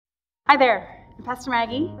Hi there, I'm Pastor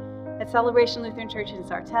Maggie at Celebration Lutheran Church in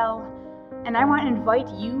Sartell, and I want to invite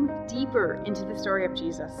you deeper into the story of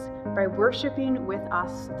Jesus by worshiping with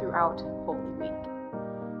us throughout Holy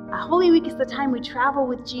Week. Holy Week is the time we travel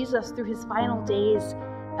with Jesus through his final days,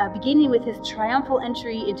 beginning with his triumphal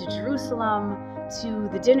entry into Jerusalem, to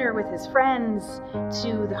the dinner with his friends,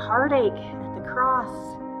 to the heartache at the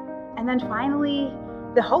cross, and then finally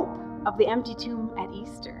the hope of the empty tomb at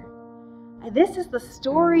Easter. This is the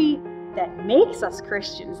story that makes us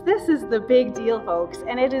Christians. This is the big deal, folks,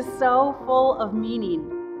 and it is so full of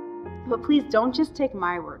meaning. But please don't just take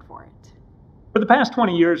my word for it. For the past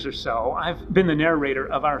 20 years or so, I've been the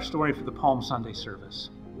narrator of our story for the Palm Sunday service.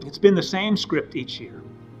 It's been the same script each year.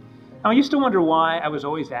 Now, I used to wonder why I was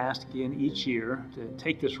always asked again each year to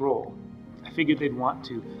take this role. I figured they'd want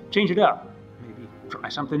to change it up, maybe try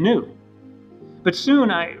something new. But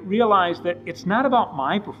soon I realized that it's not about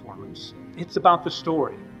my performance. It's about the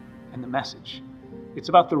story and the message. It's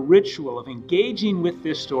about the ritual of engaging with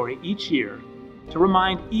this story each year to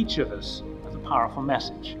remind each of us of the powerful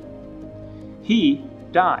message. He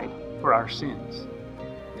died for our sins.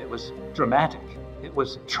 It was dramatic. It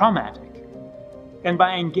was traumatic. And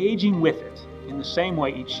by engaging with it in the same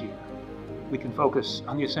way each year, we can focus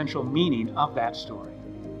on the essential meaning of that story.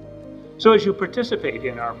 So as you participate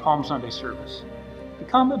in our Palm Sunday service,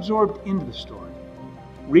 become absorbed into the story.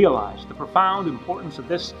 Realize the profound importance of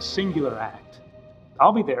this singular act.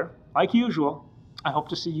 I'll be there, like usual. I hope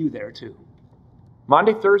to see you there too.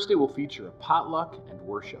 Maundy Thursday will feature a potluck and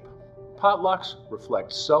worship. Potlucks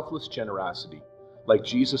reflect selfless generosity, like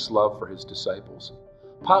Jesus' love for his disciples.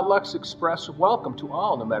 Potlucks express welcome to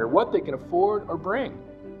all, no matter what they can afford or bring.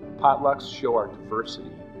 Potlucks show our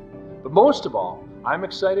diversity. But most of all, I'm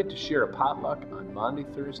excited to share a potluck on Maundy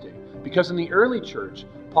Thursday, because in the early church,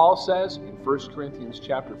 Paul says in 1 Corinthians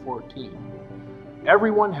chapter 14,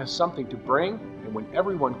 everyone has something to bring, and when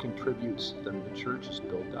everyone contributes, then the church is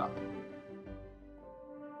built up.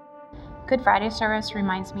 Good Friday service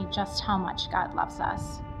reminds me just how much God loves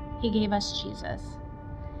us. He gave us Jesus.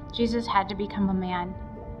 Jesus had to become a man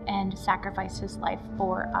and sacrifice his life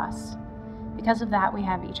for us. Because of that, we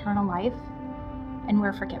have eternal life, and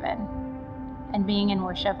we're forgiven. And being in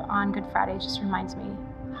worship on Good Friday just reminds me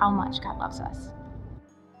how much God loves us.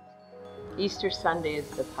 Easter Sunday is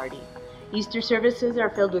the party. Easter services are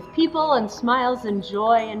filled with people and smiles and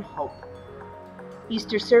joy and hope.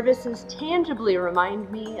 Easter services tangibly remind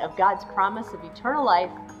me of God's promise of eternal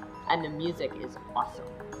life, and the music is awesome.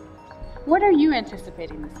 What are you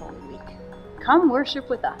anticipating this Holy Week? Come worship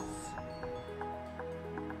with us.